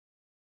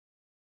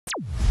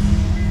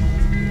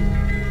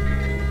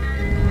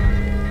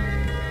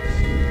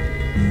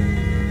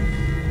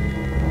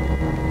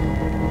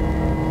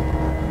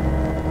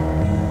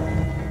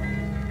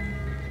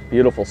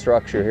Beautiful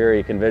structure here.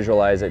 You can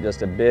visualize it,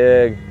 just a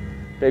big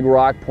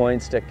rock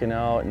point sticking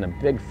out and a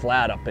big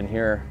flat up in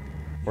here.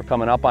 We're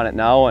coming up on it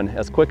now, and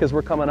as quick as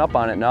we're coming up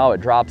on it now,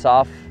 it drops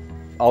off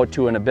out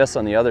to an abyss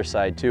on the other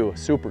side too.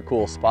 Super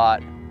cool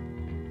spot.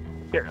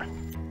 Here.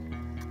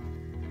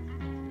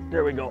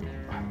 There we go.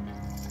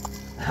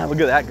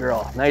 Look at that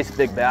girl. Nice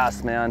big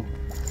bass, man.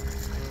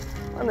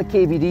 On the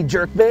KVD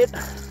jerkbait.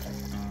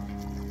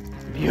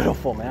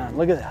 Beautiful, man.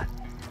 Look at that.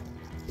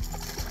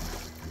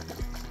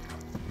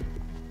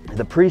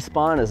 The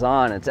pre-spawn is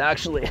on. It's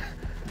actually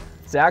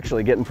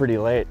getting pretty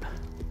late.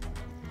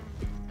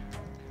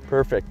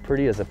 Perfect,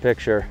 pretty as a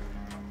picture.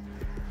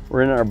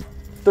 We're in our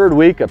third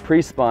week of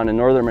pre-spawn in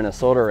northern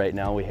Minnesota right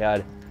now. We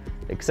had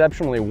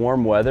exceptionally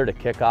warm weather to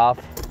kick off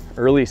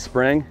early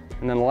spring,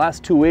 and then the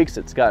last 2 weeks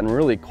it's gotten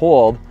really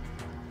cold,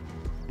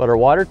 but our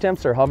water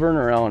temps are hovering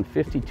around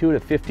 52 to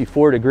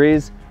 54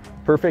 degrees.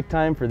 Perfect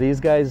time for these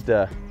guys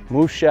to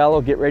move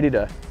shallow, get ready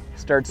to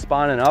start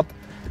spawning up.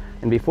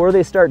 And before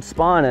they start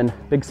spawning,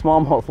 big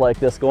smallmouth like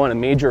this go on a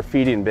major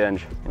feeding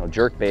binge. You know,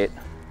 jerkbait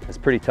is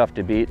pretty tough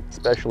to beat,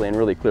 especially in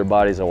really clear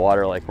bodies of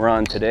water like we're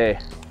on today.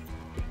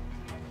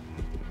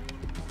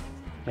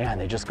 Man,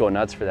 they just go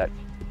nuts for that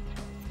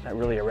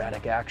really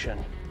erratic action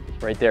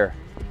right there.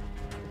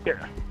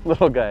 Here,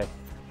 little guy.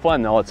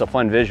 Fun though, it's a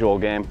fun visual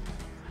game.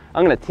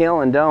 I'm gonna tail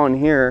him down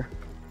here,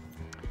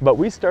 but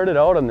we started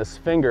out on this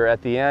finger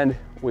at the end.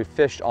 We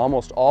fished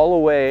almost all the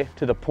way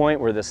to the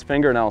point where this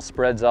finger now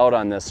spreads out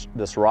on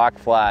this rock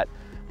flat.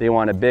 They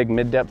want a big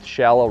mid-depth,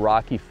 shallow,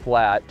 rocky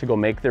flat to go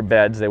make their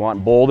beds. They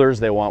want boulders,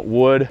 they want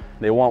wood,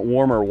 they want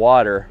warmer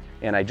water.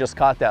 And I just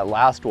caught that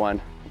last one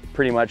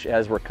pretty much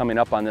as we're coming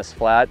up on this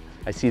flat.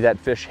 I see that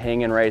fish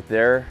hanging right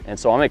there. And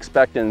so I'm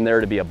expecting there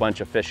to be a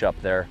bunch of fish up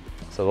there.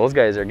 So those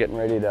guys are getting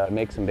ready to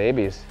make some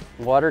babies.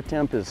 Water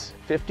temp is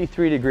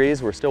 53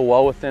 degrees. We're still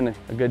well within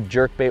a good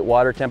jerkbait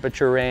water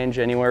temperature range,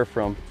 anywhere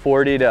from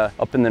 40 to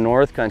up in the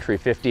north country,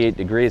 58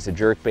 degrees. The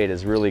jerkbait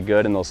is really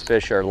good, and those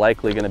fish are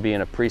likely gonna be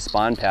in a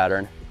pre-spawn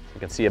pattern. I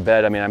can see a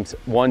bed. I mean, I'm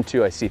 1,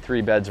 2, I see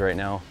 3 beds right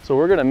now. So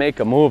we're gonna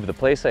make a move. The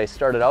place I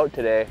started out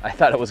today, I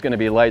thought it was gonna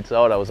be lights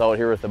out. I was out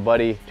here with a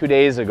buddy 2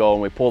 days ago,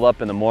 and we pulled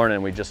up in the morning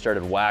and we just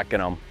started whacking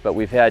them. But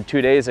we've had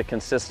 2 days of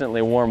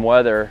consistently warm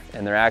weather,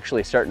 and they're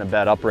actually starting to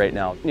bed up right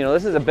now. You know,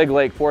 this is a big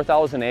lake,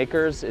 4,000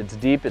 acres. It's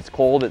deep, it's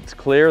cold, it's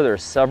clear.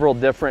 There's several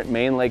different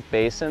main lake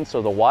basins,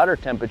 so the water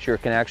temperature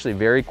can actually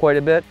vary quite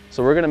a bit.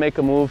 So we're gonna make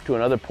a move to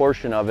another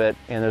portion of it,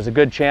 and there's a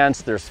good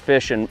chance there's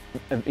fish in,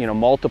 you know,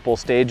 multiple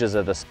stages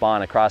of the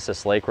spawn across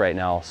this lake right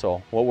now.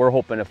 So what we're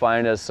hoping to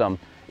find is some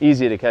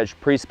easy to catch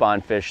pre-spawn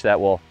fish that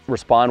will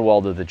respond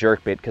well to the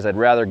jerkbait, because I'd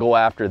rather go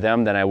after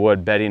them than I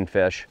would bedding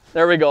fish.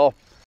 There we go.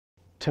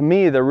 To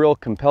me, the real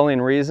compelling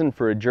reason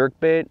for a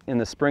jerkbait in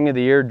the spring of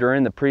the year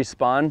during the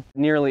pre-spawn,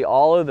 nearly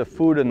all of the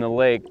food in the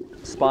lake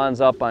spawns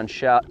up on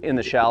in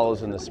the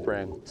shallows in the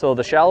spring. So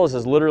the shallows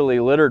is literally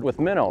littered with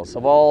minnows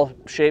of all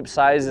shapes,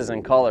 sizes,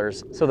 and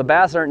colors. So the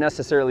bass aren't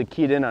necessarily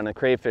keyed in on a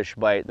crayfish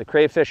bite. The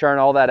crayfish aren't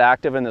all that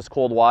active in this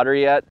cold water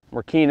yet.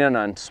 We're keying in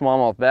on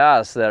smallmouth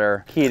bass that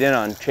are keyed in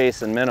on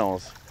chasing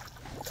minnows.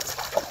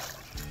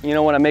 You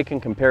know, when I'm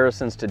making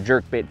comparisons to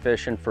jerkbait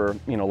fishing for,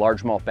 you know,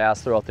 largemouth bass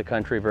throughout the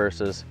country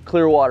versus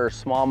Clearwater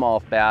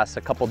smallmouth bass,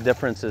 a couple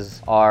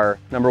differences are,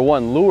 number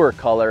one, lure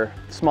color.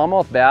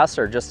 Smallmouth bass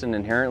are just an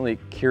inherently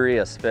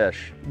curious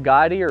fish.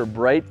 Gaudy or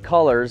bright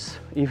colors,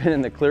 even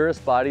in the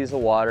clearest bodies of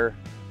water,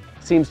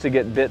 seems to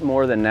get bit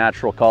more than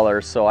natural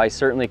colors. So I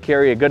certainly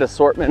carry a good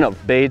assortment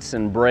of baits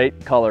and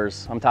bright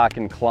colors. I'm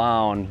talking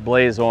clown,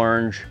 blaze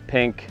orange,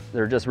 pink.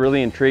 They're just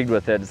really intrigued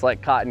with it. It's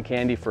like cotton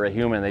candy for a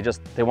human.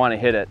 They want to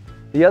hit it.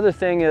 The other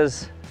thing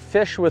is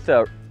fish with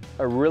a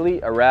really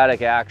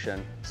erratic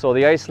action. So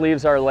the ice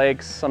leaves our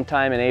lakes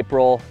sometime in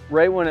April.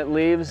 Right when it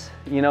leaves,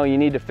 you know, you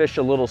need to fish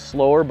a little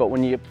slower, but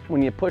when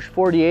you push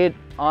 48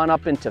 on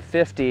up into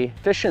 50,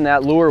 fishing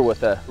that lure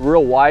with a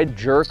real wide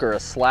jerk or a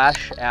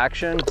slash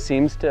action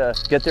seems to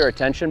get their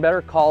attention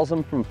better, calls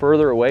them from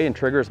further away and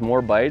triggers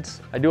more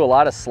bites. I do a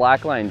lot of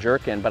slackline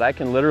jerking, but I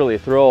can literally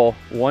throw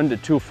 1 to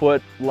 2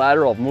 foot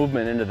lateral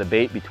movement into the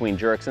bait between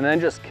jerks and then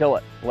just kill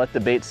it, let the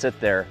bait sit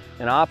there.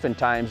 And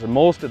oftentimes, or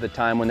most of the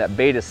time, when that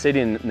bait is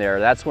sitting there,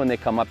 that's when they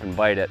come up and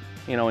bite it.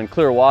 You know, in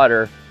clear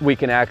water, we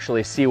can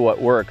actually see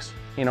what works.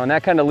 You know, and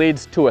that kind of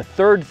leads to a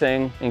third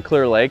thing in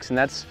clear lakes, and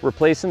that's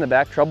replacing the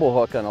back treble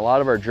hook on a lot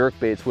of our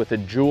jerkbaits with a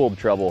jeweled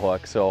treble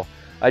hook. So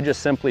I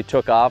just simply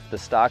took off the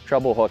stock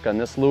treble hook on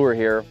this lure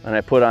here, and I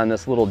put on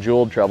this little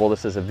jeweled treble.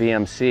 This is a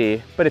VMC.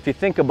 But if you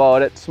think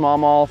about it,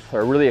 smallmouth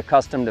are really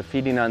accustomed to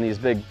feeding on these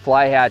big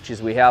fly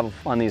hatches we have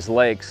on these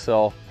lakes.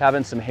 So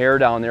having some hair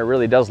down there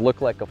really does look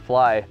like a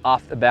fly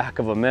off the back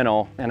of a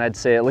minnow. And I'd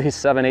say at least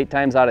 7, 8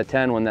 times out of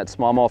 10 when that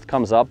smallmouth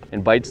comes up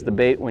and bites the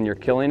bait when you're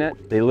killing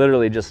it, they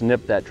literally just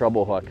nip that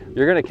treble hook.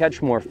 You're gonna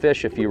catch more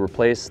fish if you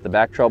replace the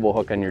back treble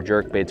hook on your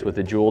jerkbaits with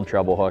a jeweled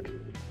treble hook.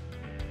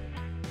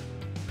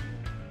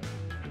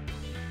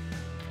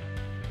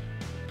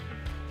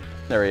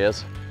 There he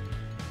is.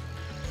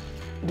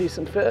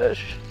 Decent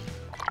fish.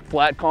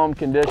 Flat calm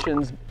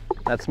conditions.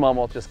 That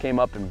smallmouth just came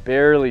up and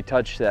barely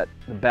touched the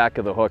back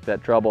of the hook,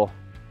 that treble.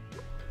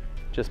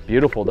 Just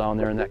beautiful down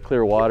there in that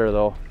clear water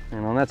though. You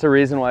know, and that's a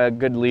reason why a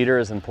good leader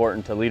is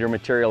important, a leader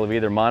material of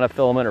either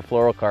monofilament or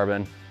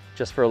fluorocarbon,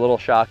 just for a little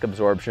shock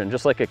absorption.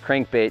 Just like a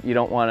crankbait, you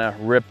don't want to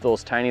rip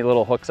those tiny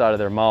little hooks out of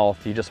their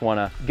mouth. You just want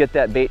to get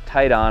that bait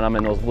tight on them,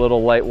 and those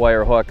little light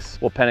wire hooks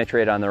will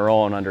penetrate on their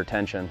own under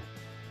tension.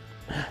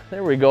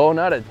 There we go,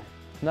 not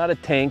a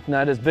tank,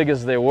 not as big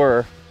as they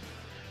were,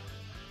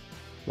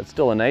 but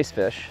still a nice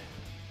fish.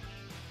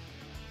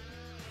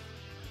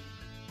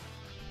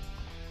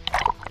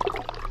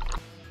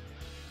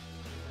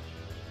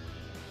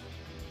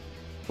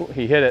 Ooh,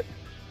 he hit it.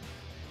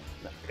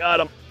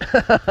 Got him.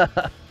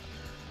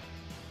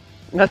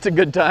 That's a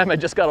good time. I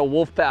just got a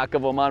wolf pack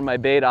of them on my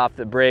bait off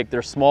the break.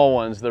 They're small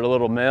ones, they're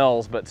little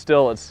males, but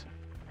still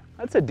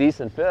that's a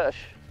decent fish.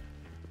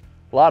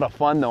 A lot of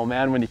fun though,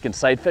 man, when you can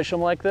sight fish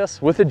them like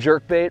this with a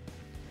jerkbait.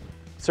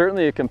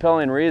 Certainly a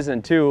compelling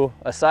reason too,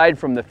 aside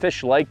from the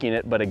fish liking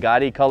it, but a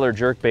gaudy color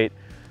jerkbait.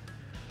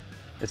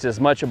 It's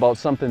as much about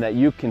something that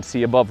you can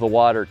see above the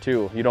water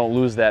too. You don't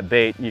lose that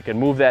bait. You can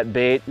move that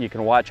bait, you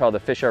can watch how the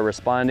fish are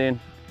responding,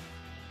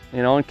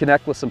 you know, and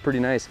connect with some pretty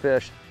nice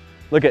fish.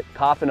 Look at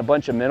coughing a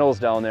bunch of minnows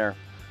down there.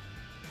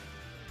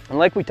 And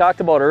like we talked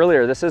about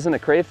earlier, this isn't a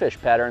crayfish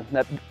pattern.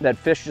 That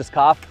fish just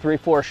coughed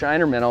 3-4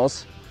 shiner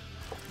minnows.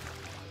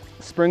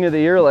 Spring of the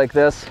year like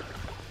this,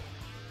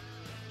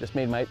 just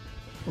made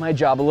my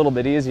job a little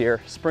bit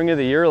easier. Spring of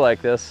the year like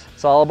this,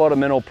 it's all about a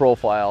minnow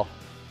profile.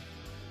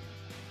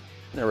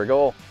 There we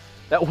go.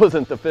 That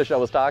wasn't the fish I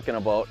was talking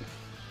about.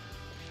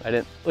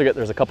 Look at,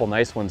 there's a couple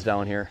nice ones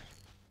down here.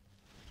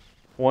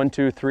 1,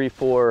 2, 3,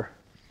 4.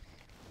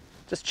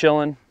 Just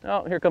chilling.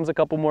 Oh, here comes a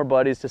couple more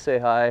buddies to say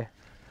hi.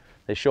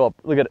 They show up.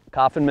 Look at it,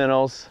 coughing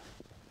minnows.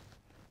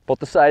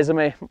 About the size of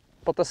my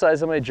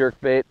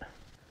jerkbait.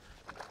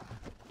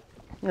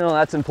 You know,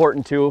 that's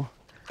important too.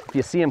 If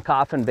you see them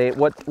coughing bait,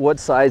 what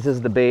size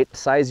is the bait?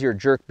 Size your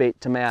jerkbait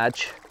to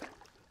match.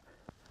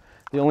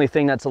 The only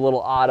thing that's a little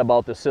odd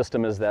about the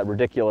system is that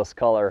ridiculous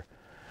color.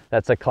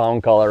 That's a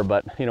clown color,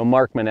 but you know,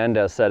 Mark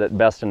Menendez said it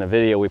best in a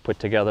video we put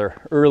together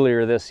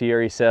earlier this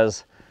year. He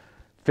says,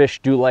 fish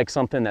do like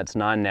something that's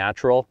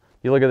non-natural.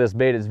 You look at this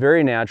bait, it's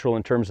very natural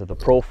in terms of the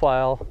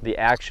profile. The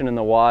action in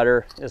the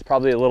water is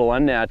probably a little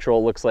unnatural.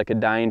 It looks like a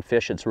dying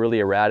fish. It's really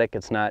erratic.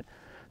 It's not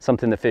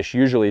something the fish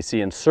usually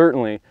see, and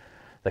certainly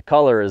the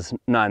color is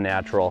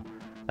non-natural.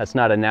 That's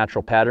not a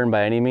natural pattern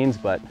by any means,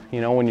 but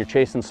you know, when you're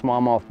chasing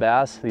smallmouth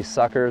bass, these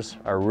suckers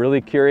are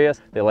really curious.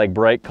 They like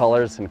bright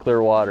colors and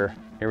clear water.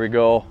 Here we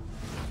go.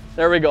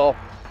 There we go.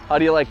 How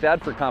do you like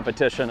that for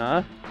competition,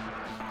 huh?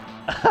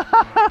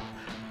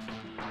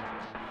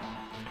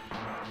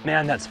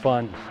 Man, that's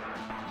fun.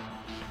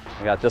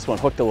 I got this one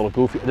hooked a little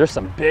goofy. There's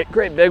some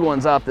great big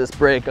ones off this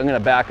break. I'm gonna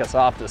back us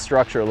off the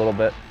structure a little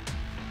bit.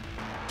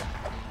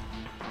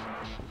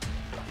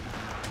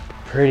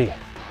 Pretty,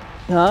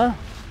 huh?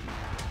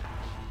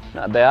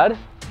 Not bad. A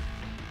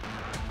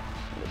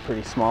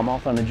pretty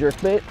smallmouth on the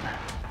jerkbait.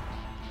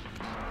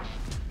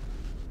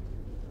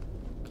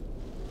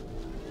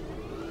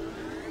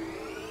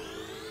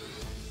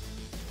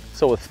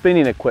 So with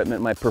spinning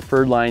equipment, my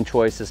preferred line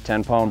choice is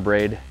 10-pound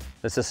braid.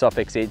 This is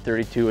Suffix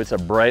 832. It's a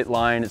bright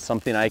line. It's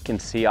something I can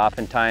see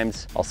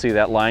oftentimes. I'll see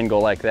that line go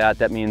like that.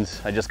 That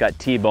means I just got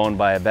T-boned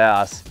by a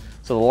bass.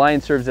 So the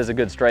line serves as a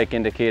good strike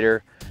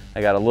indicator.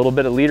 I got a little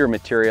bit of leader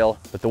material,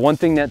 but the one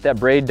thing that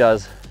braid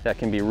does that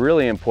can be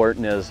really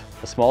important is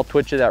a small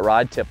twitch of that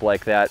rod tip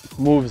like that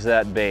moves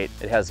that bait.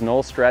 It has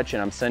no stretch,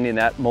 and I'm sending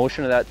that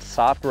motion of that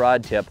soft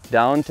rod tip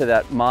down to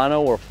that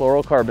mono or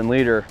fluorocarbon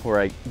leader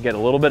where I get a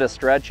little bit of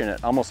stretch and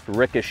it almost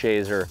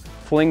ricochets or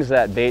flings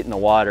that bait in the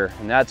water,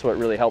 and that's what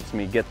really helps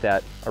me get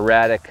that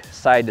erratic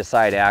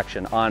side-to-side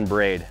action on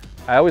braid.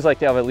 I always like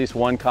to have at least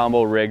one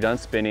combo rigged on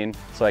spinning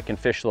so I can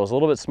fish those a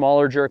little bit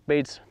smaller jerk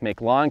baits, make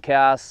long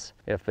casts.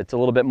 If it's a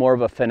little bit more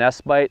of a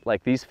finesse bite,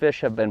 like these fish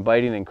have been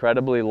biting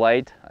incredibly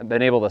light, I've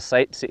been able to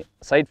sight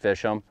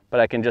fish them, but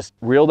I can just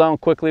reel down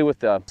quickly with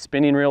the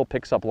spinning reel,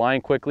 picks up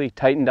line quickly,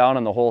 tighten down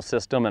on the whole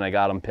system, and I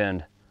got them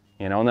pinned.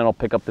 You know, and then I'll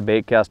pick up the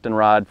bait casting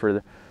rod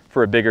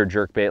for a bigger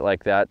jerk bait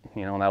like that,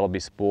 you know, and that'll be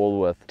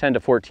spooled with 10 to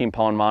 14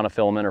 pound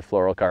monofilament or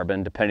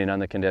fluorocarbon, depending on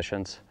the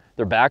conditions.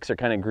 Their backs are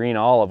kind of green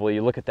olive. Well,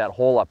 you look at that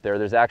hole up there,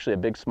 there's actually a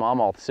big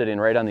smallmouth sitting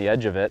right on the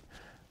edge of it,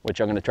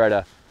 which I'm gonna try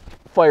to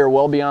fire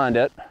well beyond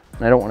it.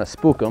 And I don't wanna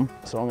spook them,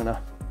 so I'm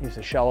gonna use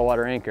a shallow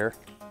water anchor.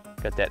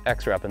 Got that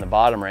X-wrap in the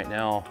bottom right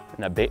now,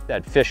 and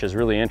that fish is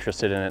really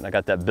interested in it. I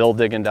got that bill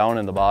digging down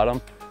in the bottom.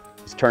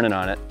 He's turning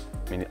on it.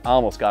 I mean, I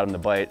almost got him to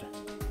bite.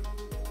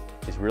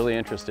 He's really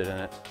interested in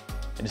it.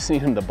 I just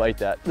need him to bite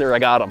that. There, I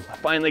got him. I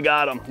finally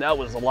got him. That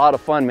was a lot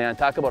of fun, man.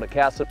 Talk about a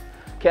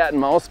cat and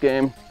mouse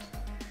game.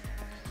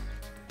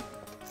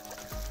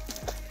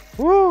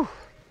 Woo!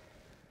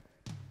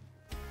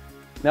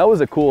 That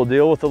was a cool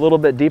deal with a little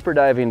bit deeper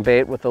diving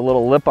bait with a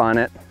little lip on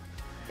it.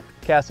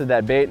 Casted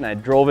that bait and I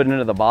drove it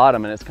into the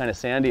bottom, and it's kind of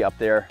sandy up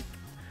there.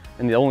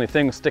 And the only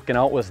thing sticking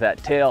out was that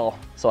tail.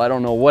 So I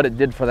don't know what it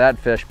did for that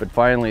fish, but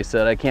finally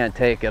said, I can't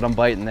take it, I'm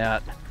biting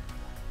that.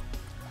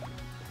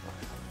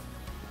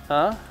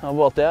 Huh? How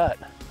about that?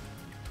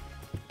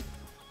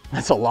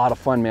 That's a lot of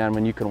fun, man,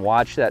 when you can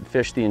watch that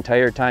fish the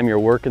entire time you're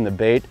working the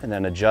bait and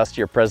then adjust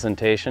your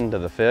presentation to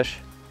the fish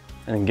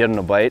and get them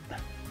a bite.